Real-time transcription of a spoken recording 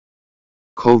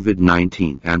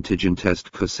COVID-19 Antigen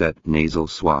Test Cassette Nasal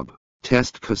Swab.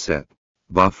 Test Cassette.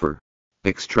 Buffer.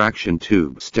 Extraction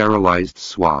Tube. Sterilized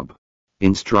Swab.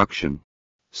 Instruction.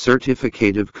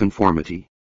 Certificate of Conformity.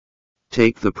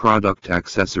 Take the product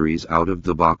accessories out of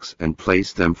the box and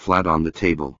place them flat on the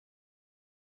table.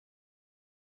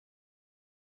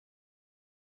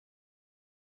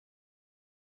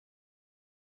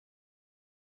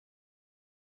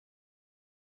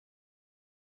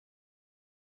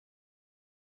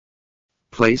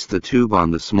 Place the tube on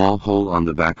the small hole on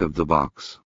the back of the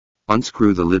box.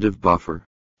 Unscrew the lid of buffer.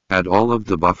 Add all of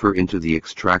the buffer into the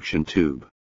extraction tube.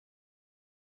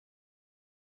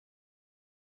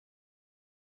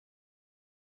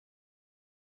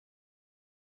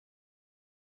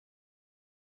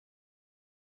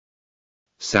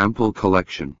 Sample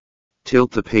collection.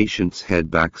 Tilt the patient's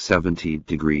head back 70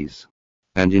 degrees.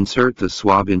 And insert the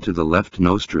swab into the left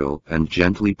nostril and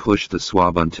gently push the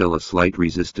swab until a slight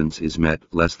resistance is met,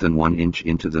 less than 1 inch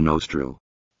into the nostril.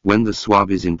 When the swab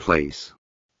is in place,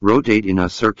 rotate in a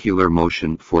circular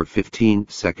motion for 15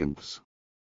 seconds.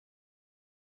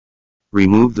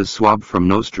 Remove the swab from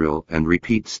nostril and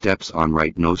repeat steps on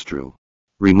right nostril,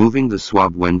 removing the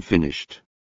swab when finished.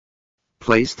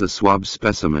 Place the swab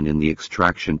specimen in the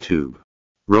extraction tube.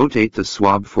 Rotate the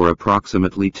swab for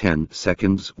approximately 10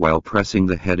 seconds while pressing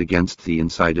the head against the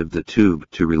inside of the tube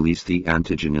to release the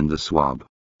antigen in the swab.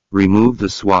 Remove the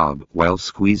swab while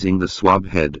squeezing the swab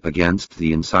head against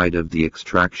the inside of the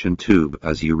extraction tube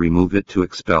as you remove it to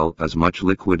expel as much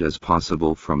liquid as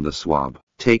possible from the swab.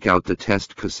 Take out the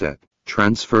test cassette.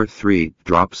 Transfer 3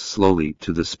 drops slowly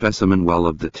to the specimen well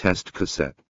of the test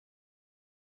cassette.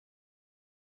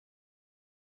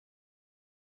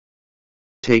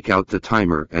 Take out the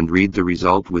timer and read the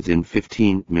result within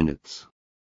 15 minutes.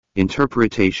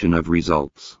 Interpretation of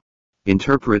results.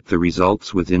 Interpret the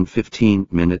results within 15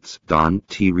 minutes.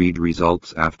 Read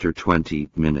results after 20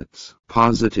 minutes.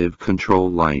 Positive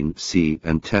control line C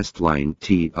and test line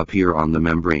T appear on the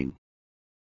membrane.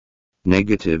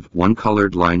 Negative one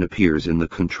colored line appears in the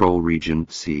control region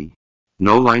C.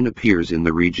 No line appears in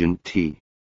the region T.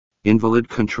 Invalid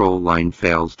control line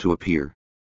fails to appear.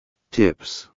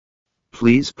 Tips.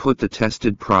 Please put the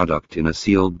tested product in a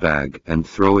sealed bag and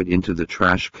throw it into the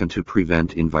trash can to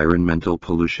prevent environmental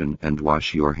pollution and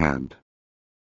wash your hand.